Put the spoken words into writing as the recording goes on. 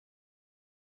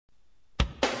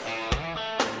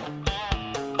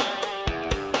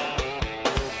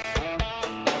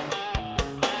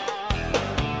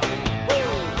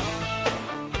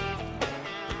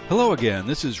Hello again,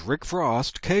 this is Rick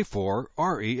Frost,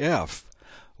 K4REF.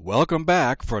 Welcome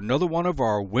back for another one of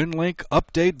our Winlink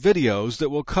update videos that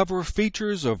will cover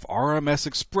features of RMS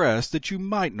Express that you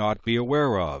might not be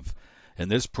aware of. In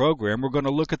this program, we're going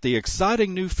to look at the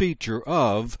exciting new feature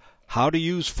of how to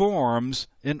use forms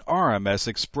in RMS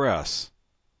Express.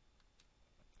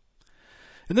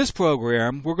 In this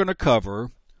program, we're going to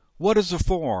cover what is a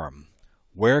form,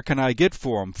 where can I get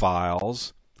form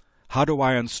files, how do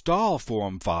I install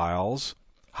form files,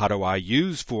 how do I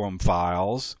use form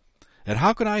files, and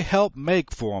how can I help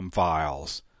make form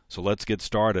files. So let's get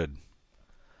started.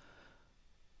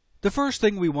 The first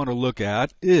thing we want to look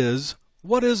at is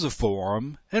what is a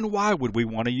form and why would we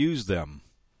want to use them?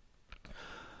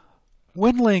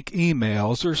 Winlink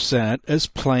emails are sent as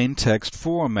plain text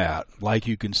format, like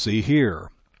you can see here.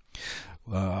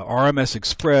 RMS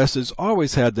Express has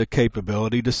always had the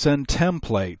capability to send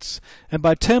templates, and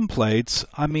by templates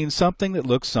I mean something that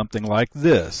looks something like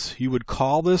this. You would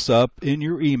call this up in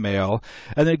your email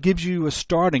and it gives you a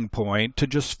starting point to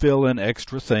just fill in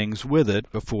extra things with it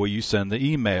before you send the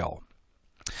email.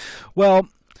 Well,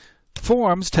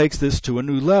 Forms takes this to a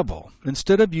new level.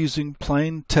 Instead of using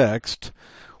plain text,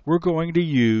 we're going to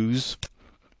use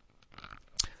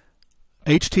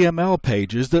HTML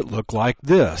pages that look like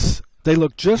this. They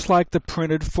look just like the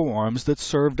printed forms that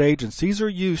served agencies are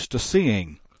used to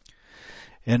seeing.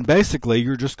 And basically,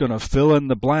 you're just going to fill in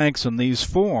the blanks in these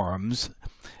forms.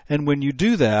 And when you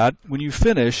do that, when you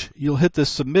finish, you'll hit the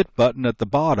Submit button at the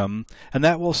bottom, and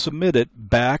that will submit it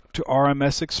back to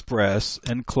RMS Express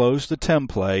and close the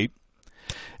template.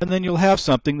 And then you'll have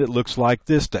something that looks like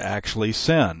this to actually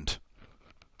send.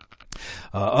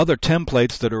 Other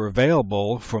templates that are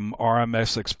available from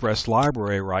RMS Express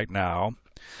Library right now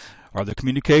are the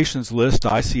Communications List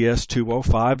ICS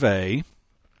 205A.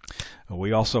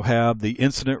 We also have the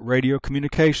Incident Radio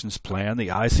Communications Plan, the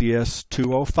ICS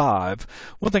 205.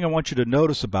 One thing I want you to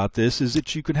notice about this is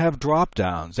that you can have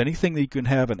drop-downs. Anything that you can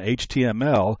have in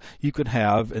HTML, you can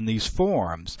have in these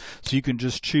forms. So you can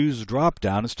just choose a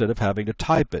drop-down instead of having to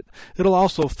type it. It'll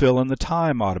also fill in the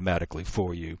time automatically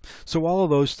for you. So all of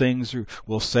those things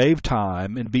will save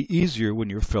time and be easier when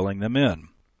you're filling them in.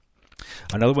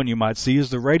 Another one you might see is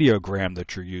the radiogram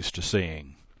that you're used to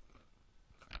seeing.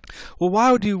 Well,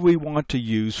 why do we want to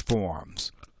use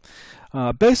forms?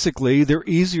 Basically, they're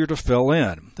easier to fill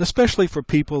in, especially for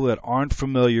people that aren't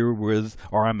familiar with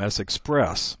RMS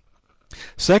Express.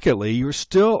 Secondly, you're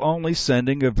still only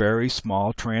sending a very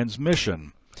small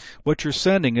transmission. What you're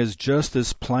sending is just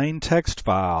this plain text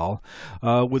file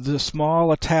with a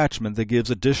small attachment that gives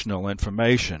additional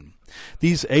information.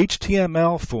 These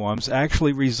HTML forms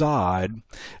actually reside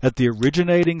at the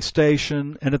originating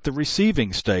station and at the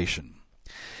receiving station.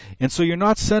 And so you're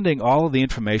not sending all of the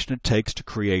information it takes to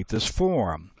create this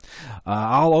form.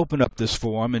 I'll open up this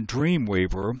form in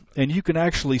Dreamweaver, and you can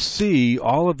actually see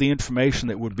all of the information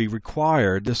that would be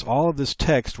required. All of this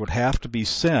text would have to be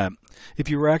sent if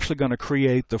you were actually going to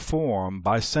create the form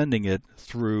by sending it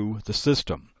through the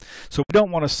system. So we don't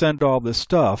want to send all this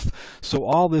stuff, so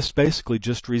all this basically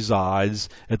just resides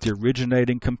at the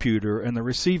originating computer and the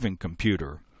receiving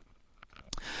computer.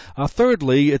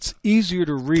 Thirdly, it's easier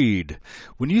to read.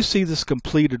 When you see this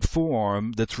completed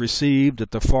form that's received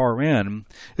at the far end,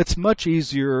 it's much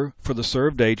easier for the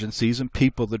served agencies and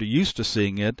people that are used to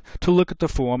seeing it to look at the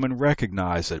form and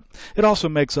recognize it. It also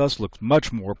makes us look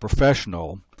much more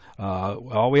professional.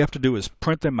 All we have to do is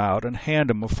print them out and hand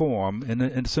them a form, and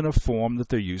it's in a form that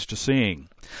they're used to seeing.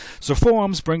 So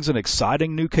Forms brings an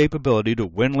exciting new capability to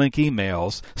Winlink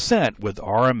emails sent with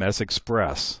RMS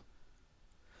Express.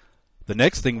 The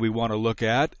next thing we want to look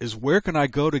at is where can I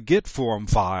go to get form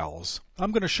files?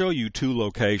 I'm going to show you two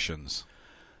locations.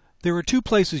 There are two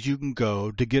places you can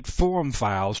go to get form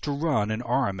files to run in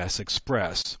RMS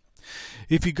Express.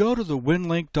 If you go to the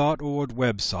winlink.org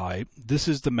website, this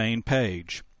is the main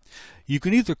page. You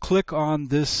can either click on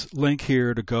this link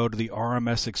here to go to the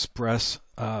RMS Express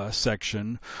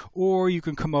section, or you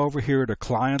can come over here to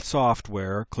Client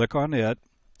Software, click on it,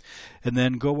 and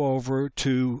then go over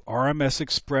to RMS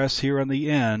Express here on the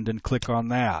end and click on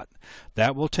that.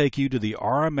 That will take you to the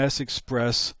RMS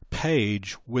Express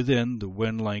page within the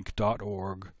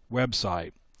winlink.org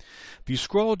website. If you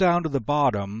scroll down to the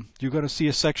bottom, you're going to see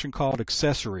a section called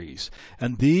Accessories,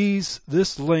 and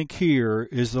this link here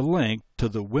is the link to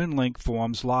the Winlink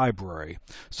Forms library.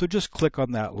 So just click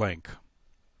on that link.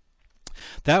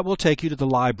 That will take you to the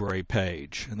library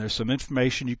page, and there's some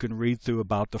information you can read through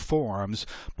about the forms,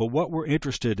 but what we're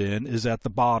interested in is at the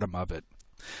bottom of it.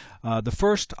 The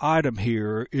first item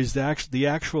here is the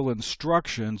actual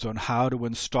instructions on how to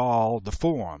install the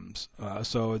forms.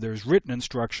 So there's written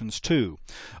instructions too.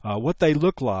 What they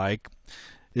look like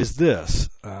is this.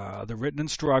 The written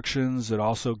instructions. It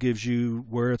also gives you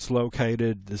where it's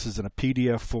located. This is in a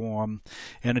PDF form,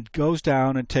 and it goes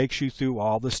down and takes you through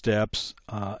all the steps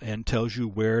and tells you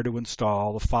where to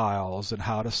install the files and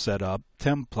how to set up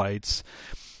templates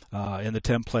in the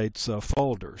templates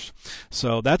folders.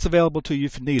 So that's available to you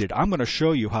if you need it. I'm going to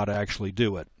show you how to actually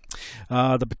do it.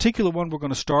 The particular one we're going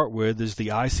to start with is the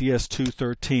ICS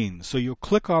 213. So you'll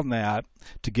click on that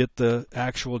to get the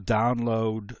actual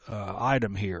download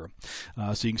item here.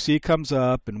 So you can see it comes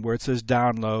up, and where it says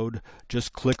download,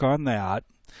 just click on that.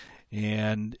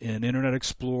 And in Internet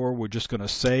Explorer, we're just going to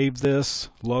save this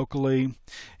locally,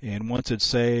 and once it's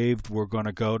saved, we're going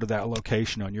to go to that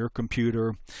location on your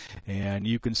computer, and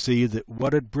you can see that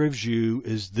what it gives you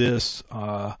is this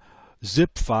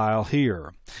zip file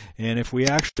here. And if we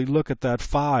actually look at that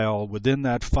file, within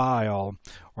that file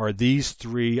are these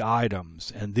three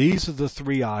items, and these are the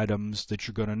three items that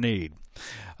you're going to need.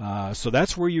 So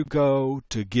that's where you go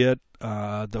to get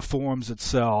the forms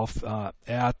itself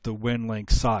at the Winlink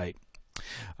site.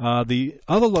 The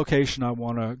other location I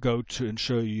want to go to and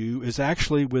show you is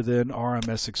actually within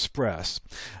RMS Express.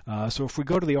 So if we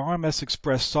go to the RMS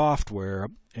Express software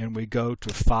and we go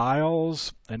to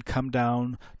Files and come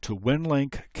down to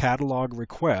Winlink Catalog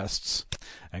Requests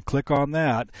and click on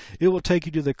that, it will take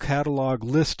you to the catalog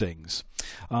listings.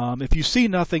 If you see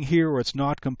nothing here or it's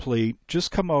not complete,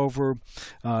 just come over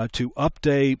to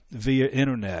Update via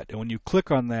Internet, and when you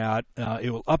click on that,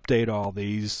 it will update all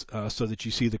these so that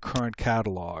you see the current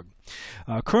catalog.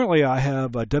 Currently I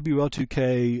have a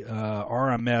WL2K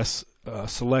RMS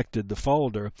selected, the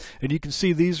folder, and you can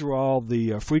see these are all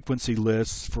the frequency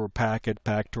lists for Packet,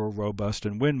 Pactor, Robust,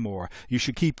 and Winmore. You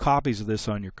should keep copies of this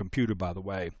on your computer, by the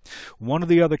way. One of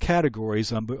the other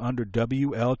categories under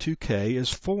WL2K is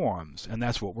forms, and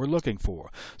that's what we're looking for.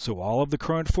 So all of the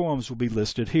current forms will be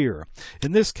listed here.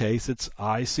 In this case, it's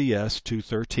ICS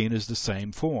 213 is the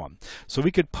same form. So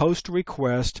we could post a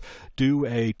request, do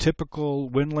a typical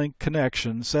Winlink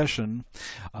connection session,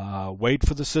 wait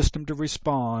for the system to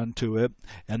respond to it,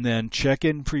 and then check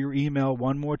in for your email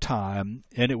one more time,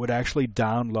 and it would actually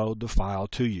download the file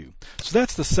to you. So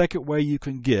that's the second way you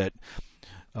can get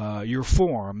your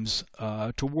forms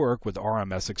to work with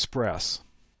RMS Express.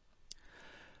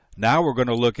 Now we're going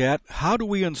to look at how do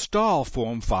we install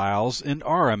form files in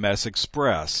RMS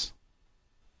Express.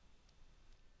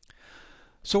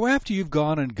 So after you've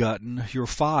gone and gotten your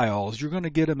files, you're going to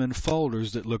get them in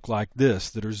folders that look like this,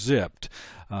 that are zipped.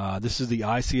 This is the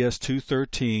ICS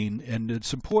 213, and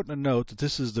it's important to note that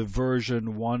this is the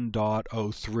version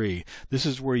 1.03. This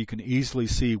is where you can easily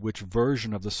see which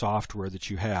version of the software that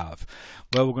you have.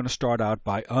 Well, we're going to start out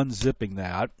by unzipping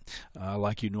that,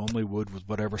 like you normally would with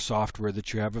whatever software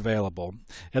that you have available.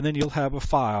 And then you'll have a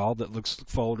folder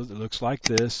that looks like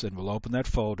this, and we'll open that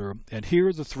folder. And here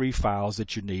are the three files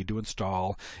that you need to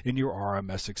install in your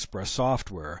RMS Express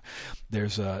software.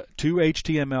 There's two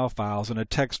HTML files and a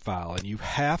text file, and you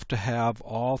have to have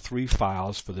all three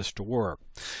files for this to work.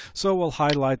 So we'll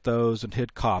highlight those and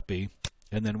hit copy,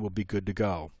 and then we'll be good to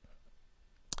go.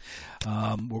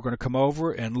 We're going to come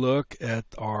over and look at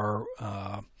our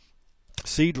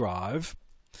C drive,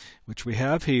 which we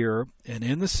have here, and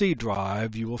in the C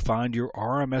drive you will find your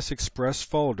RMS Express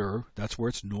folder. That's where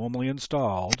it's normally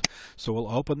installed. So we'll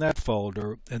open that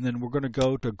folder, and then we're going to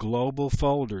go to Global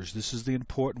Folders. This is the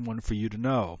important one for you to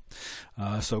know.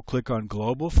 So click on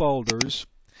Global Folders,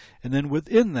 and then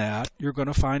within that you're going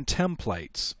to find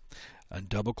Templates, and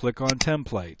double click on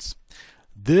Templates.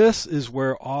 This is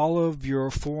where all of your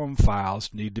form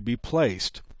files need to be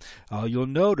placed. You'll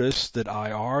notice that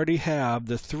I already have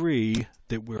the three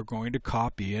that we're going to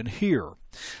copy in here.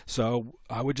 So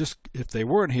I would just, if they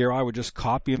weren't here, I would just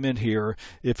copy them in here.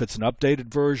 If it's an updated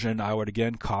version, I would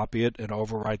again copy it and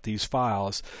overwrite these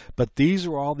files. But these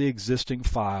are all the existing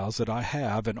files that I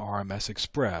have in RMS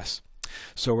Express.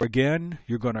 So again,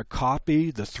 you're going to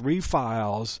copy the three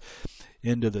files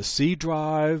into the C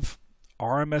drive,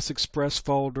 RMS Express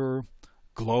folder,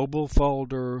 Global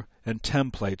folder, and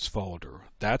Templates folder.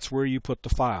 That's where you put the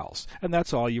files, and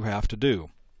that's all you have to do.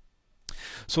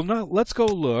 So now let's go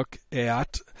look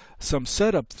at some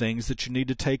setup things that you need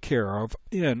to take care of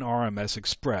in RMS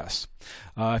Express.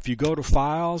 If you go to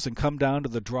Files and come down to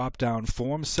the drop-down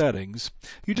Form Settings,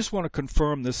 you just want to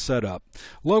confirm this setup.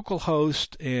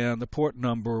 Localhost and the port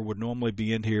number would normally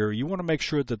be in here. You want to make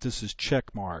sure that this is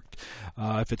checkmarked.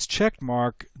 If it's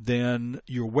checkmarked, then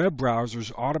your web browser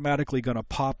is automatically going to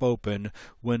pop open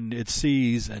when it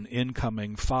sees an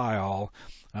incoming file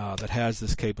that has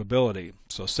this capability.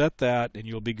 So set that and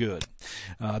you'll be good.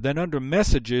 Then under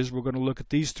messages, we're going to look at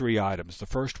these three items. The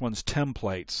first one's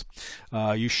templates.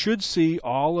 You should see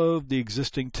all of the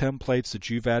existing templates that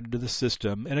you've added to the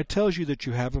system, and it tells you that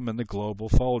you have them in the global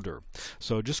folder.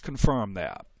 So just confirm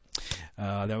that.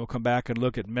 Then we'll come back and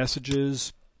look at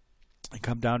messages and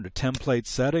come down to template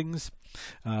settings.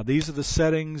 These are the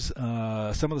settings,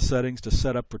 some of the settings to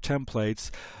set up for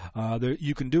templates.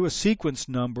 You can do a sequence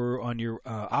number on your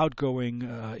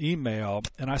outgoing email,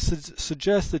 and I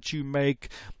suggest that you make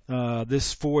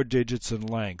this 4 digits in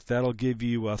length. That'll give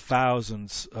you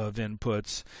thousands of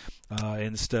inputs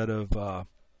instead of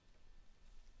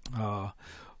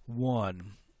 1.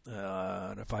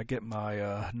 And if I get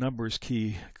my numbers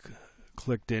key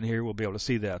clicked in here, we'll be able to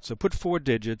see that. So put 4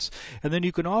 digits, and then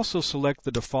you can also select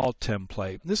the default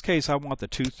template. In this case, I want the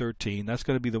 213. That's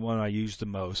going to be the one I use the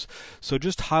most. So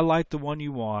just highlight the one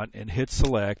you want and hit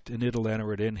select, and it'll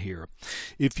enter it in here.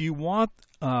 If you want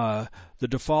the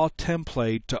default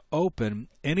template to open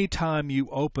anytime you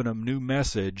open a new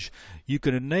message, you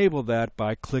can enable that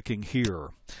by clicking here.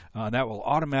 That will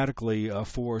automatically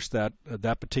force that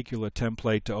particular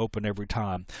template to open every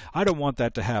time. I don't want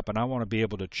that to happen. I want to be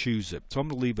able to choose it. So I'm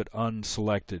going to leave it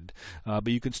unselected, but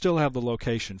you can still have the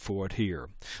location for it here.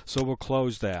 So we'll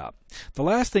close that. The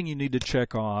last thing you need to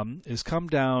check on is come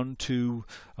down to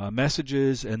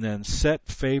messages and then set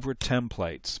favorite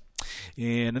templates.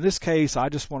 And in this case, I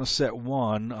just want to set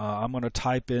one. I'm going to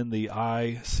type in the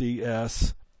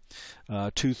ICS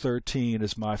 213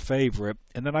 is my favorite,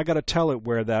 and then I got to tell it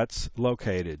where that's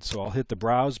located. So I'll hit the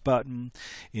browse button,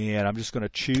 and I'm just going to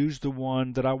choose the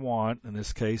one that I want. In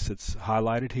this case, it's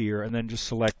highlighted here, and then just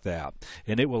select that,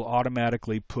 and it will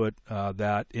automatically put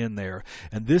that in there.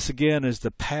 And this again is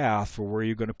the path for where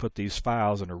you're going to put these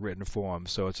files in a written form.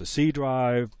 So it's a C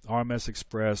drive, RMS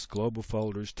Express, global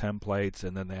folders, templates,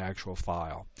 and then the actual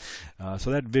file.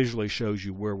 So that visually shows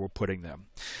you where we're putting them.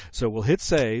 So we'll hit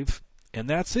save, and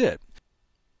that's it.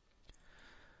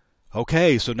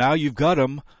 Okay, so now you've got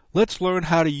them. Let's learn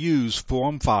how to use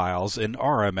form files in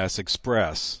RMS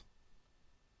Express.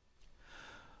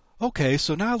 Okay,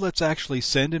 so now let's actually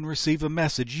send and receive a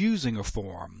message using a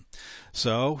form.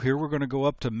 So here we're going to go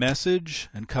up to Message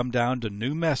and come down to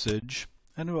New Message,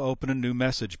 and we'll open a new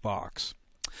message box.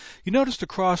 You noticed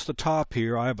across the top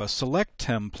here I have a Select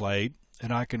Template,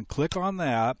 and I can click on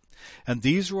that, and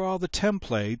these are all the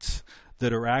templates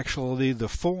that are actually the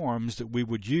forms that we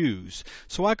would use.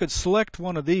 So I could select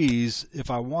one of these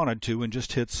if I wanted to and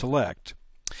just hit select.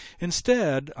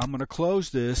 Instead, I'm going to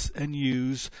close this and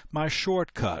use my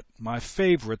shortcut, my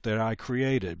favorite that I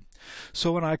created.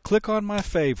 So when I click on my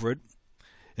favorite,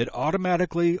 it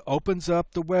automatically opens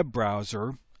up the web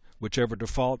browser, whichever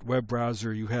default web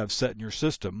browser you have set in your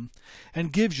system,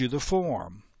 and gives you the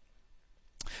form.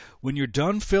 When you're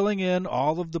done filling in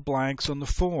all of the blanks on the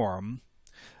form,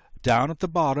 down at the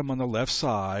bottom on the left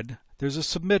side, there's a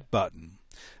Submit button.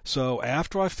 So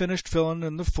after I finished filling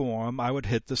in the form, I would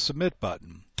hit the Submit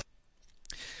button.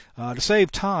 To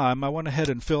save time, I went ahead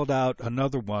and filled out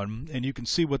another one, and you can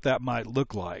see what that might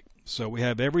look like. So we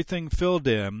have everything filled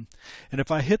in, and if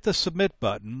I hit the Submit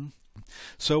button,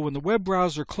 so when the web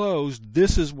browser closed,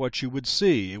 this is what you would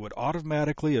see. It would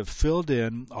automatically have filled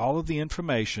in all of the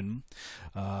information.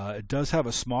 It does have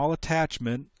a small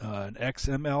attachment, an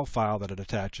XML file that it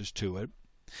attaches to it.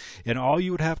 And all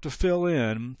you would have to fill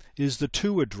in is the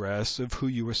to address of who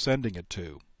you were sending it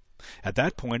to. At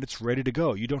that point, it's ready to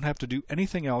go. You don't have to do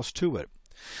anything else to it.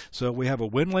 So we have a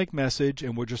Winlink message,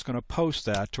 and we're just going to post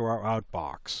that to our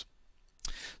outbox.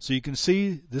 So you can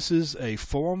see this is a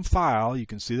form file. You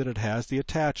can see that it has the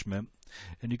attachment,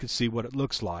 and you can see what it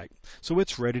looks like. So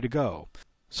it's ready to go.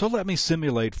 So let me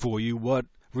simulate for you what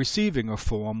receiving a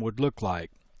form would look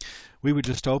like. We would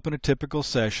just open a typical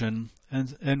session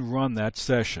and run that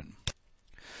session.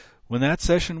 When that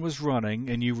session was running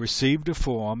and you received a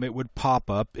form, it would pop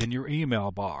up in your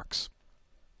email box.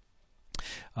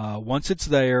 Once it's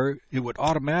there, it would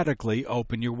automatically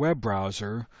open your web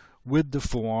browser with the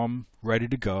form ready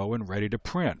to go and ready to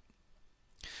print.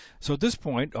 So at this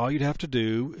point, all you'd have to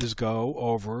do is go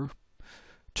over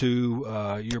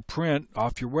to your print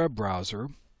off your web browser,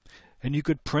 and you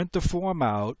could print the form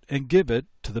out and give it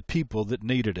to the people that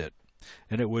needed it.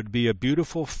 And it would be a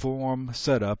beautiful form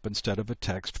setup instead of a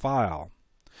text file.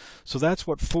 So that's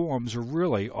what forms are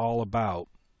really all about.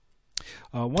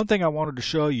 One thing I wanted to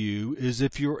show you is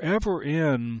if you're ever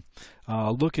in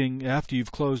looking after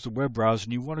you've closed the web browser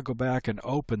and you want to go back and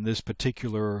open this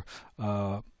particular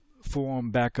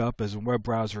form back up as a web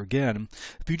browser again,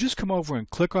 if you just come over and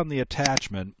click on the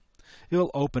attachment,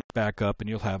 it'll open it back up and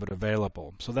you'll have it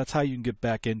available. So that's how you can get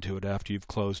back into it after you've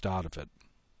closed out of it.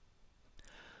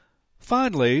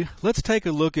 Finally, let's take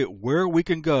a look at where we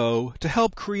can go to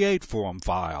help create form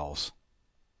files.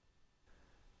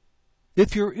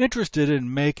 If you're interested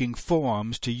in making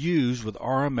forms to use with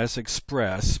RMS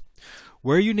Express,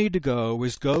 where you need to go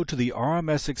is go to the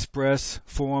RMS Express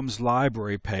Forms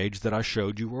Library page that I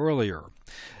showed you earlier.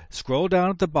 Scroll down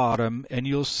at the bottom and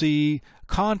you'll see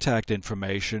contact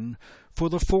information for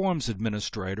the Forms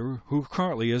Administrator, who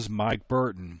currently is Mike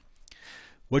Burton.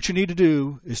 What you need to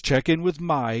do is check in with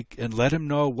Mike and let him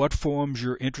know what forms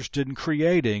you're interested in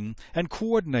creating and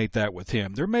coordinate that with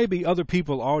him. There may be other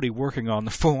people already working on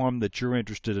the form that you're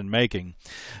interested in making,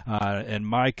 and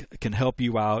Mike can help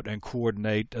you out and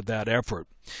coordinate that effort.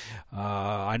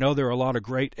 I know there are a lot of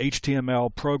great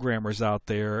HTML programmers out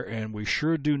there, and we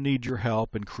sure do need your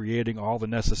help in creating all the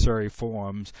necessary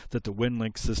forms that the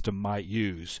Winlink system might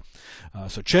use.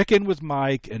 So check in with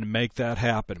Mike and make that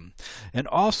happen. And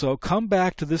also come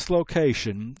back to this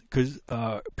location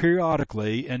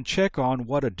periodically and check on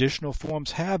what additional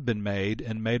forms have been made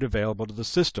and made available to the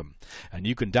system. And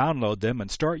you can download them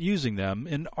and start using them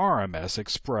in RMS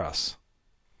Express.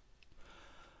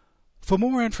 For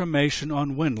more information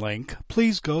on Winlink,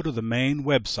 please go to the main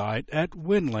website at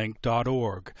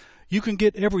winlink.org. You can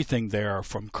get everything there,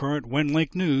 from current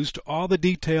Winlink news to all the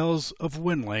details of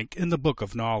Winlink in the Book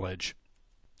of Knowledge.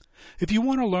 If you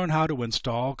want to learn how to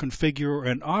install, configure,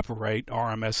 and operate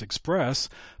RMS Express,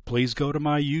 please go to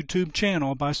my YouTube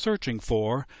channel by searching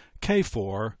for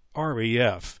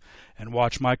K4REF and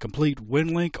watch my complete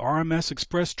Winlink RMS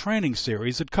Express training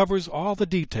series that covers all the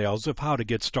details of how to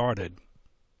get started.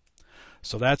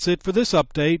 So that's it for this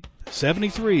update,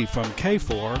 73 from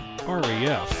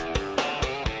K4REF.